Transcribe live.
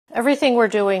Everything we're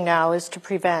doing now is to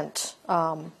prevent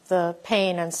the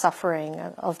pain and suffering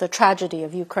of the tragedy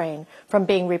of Ukraine from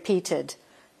being repeated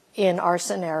in our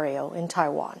scenario in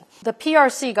Taiwan. The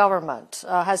PRC government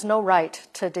has no right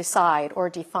to decide or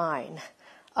define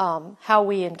how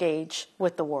we engage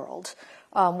with the world.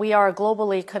 We are a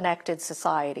globally connected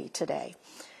society today.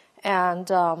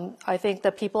 And I think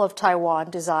the people of Taiwan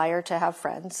desire to have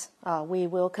friends. We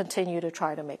will continue to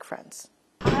try to make friends.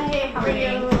 Hi, how are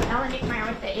you? Ellen Diekmeyer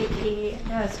with the AP.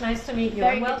 Yeah, it's nice to meet you.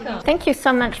 Very welcome. Thank you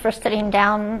so much for sitting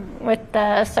down with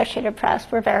the Associated Press.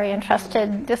 We're very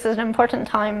interested. This is an important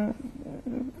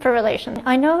time for relations.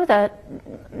 I know that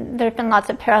there have been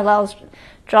lots of parallels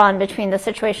drawn between the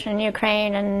situation in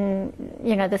Ukraine and,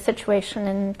 the situation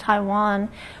in Taiwan.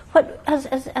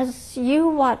 As you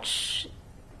watch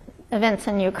events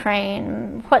in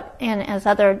Ukraine, and as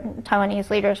other Taiwanese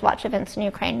leaders watch events in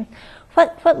Ukraine,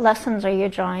 what lessons are you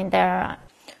drawing there?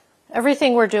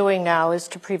 Everything we're doing now is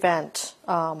to prevent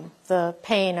the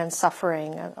pain and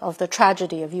suffering of the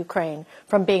tragedy of Ukraine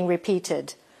from being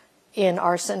repeated in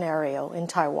our scenario in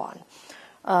Taiwan.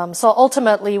 So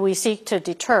ultimately, we seek to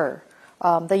deter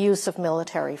the use of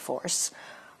military force.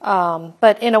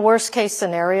 But in a worst-case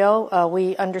scenario,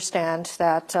 we understand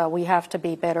that we have to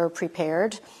be better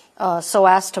prepared so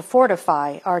as to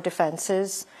fortify our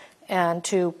defenses and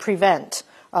to prevent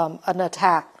an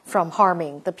attack from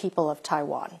harming the people of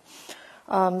Taiwan.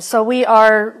 So we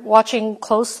are watching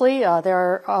closely. There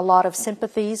are a lot of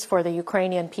sympathies for the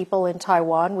Ukrainian people in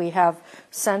Taiwan. We have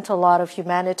sent a lot of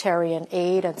humanitarian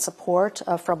aid and support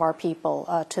from our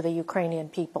people to the Ukrainian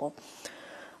people.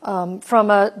 From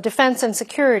a defense and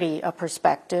security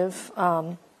perspective,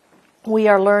 we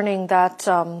are learning that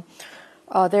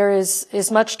there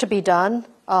is much to be done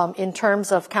in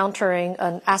terms of countering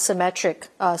an asymmetric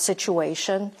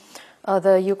situation.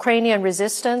 The Ukrainian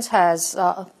resistance has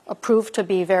proved to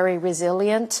be very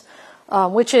resilient,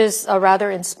 which is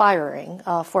rather inspiring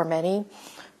for many.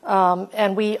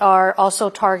 And we are also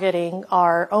targeting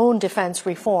our own defense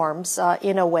reforms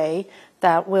in a way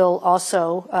that will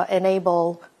also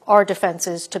enable our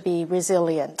defenses to be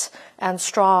resilient and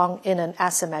strong in an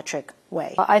asymmetric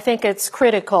way. I think it's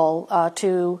critical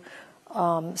to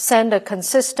send a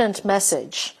consistent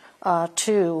message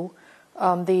to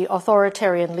the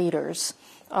authoritarian leaders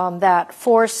that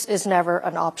force is never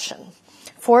an option.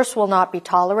 Force will not be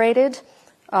tolerated.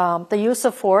 The use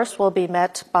of force will be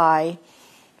met by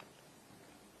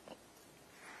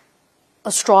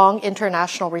a strong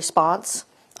international response,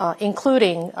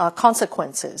 including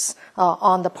consequences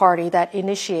on the party that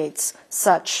initiates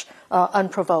such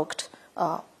unprovoked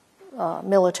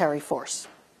military force.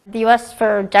 The U.S.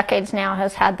 for decades now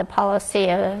has had the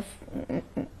policy of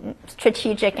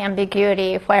strategic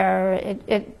ambiguity, where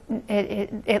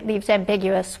it leaves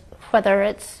ambiguous whether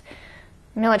its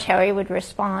military would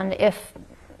respond if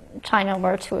China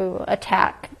were to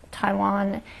attack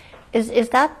Taiwan. Is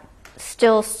that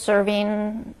still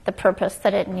serving the purpose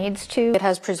that it needs to? It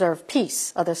has preserved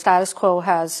peace. The status quo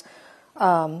has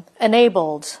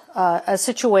enabled a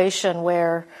situation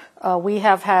where we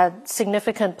have had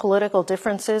significant political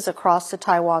differences across the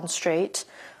Taiwan Strait,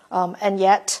 and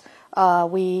yet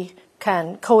we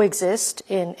can coexist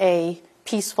in a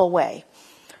peaceful way.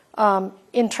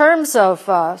 In terms of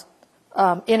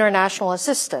international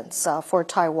assistance for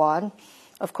Taiwan,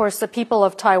 of course, the people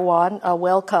of Taiwan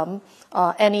welcome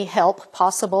any help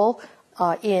possible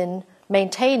in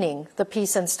maintaining the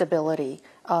peace and stability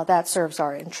that serves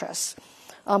our interests.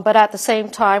 But at the same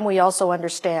time, we also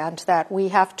understand that we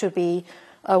have to be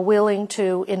willing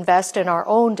to invest in our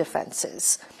own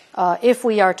defenses if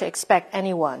we are to expect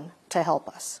anyone to help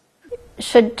us.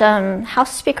 Should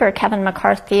House Speaker Kevin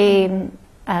McCarthy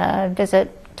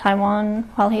visit Taiwan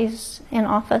while he's in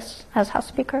office as House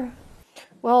Speaker?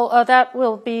 Well, that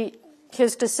will be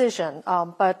his decision.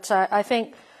 But I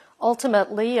think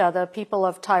ultimately the people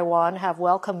of Taiwan have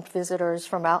welcomed visitors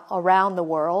from around the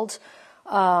world.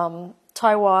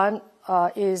 Taiwan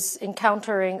is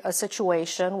encountering a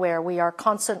situation where we are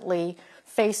constantly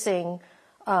facing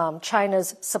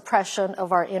China's suppression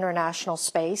of our international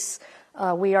space.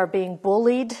 We are being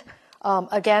bullied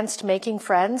against making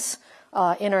friends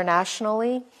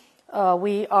internationally.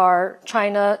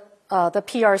 China, the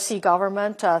PRC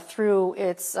government, through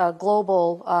its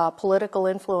global political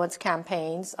influence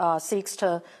campaigns, seeks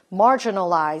to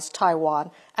marginalize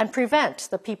Taiwan and prevent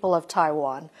the people of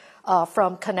Taiwan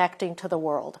from connecting to the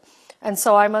world. And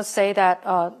so I must say that,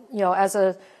 as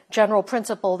a general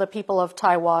principle, the people of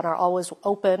Taiwan are always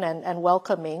open and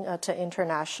welcoming to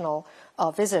international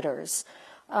visitors.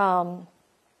 Having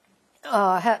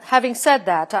said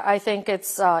that, I think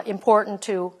it's important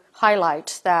to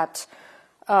highlight that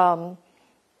The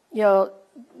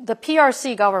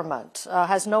PRC government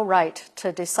has no right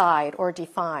to decide or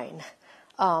define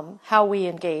how we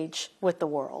engage with the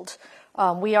world.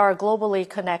 We are a globally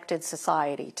connected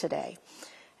society today.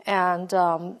 And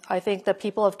I think the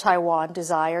people of Taiwan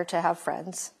desire to have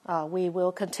friends. We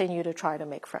will continue to try to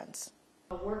make friends.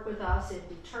 Work with us in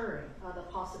deterring the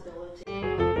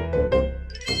possibility.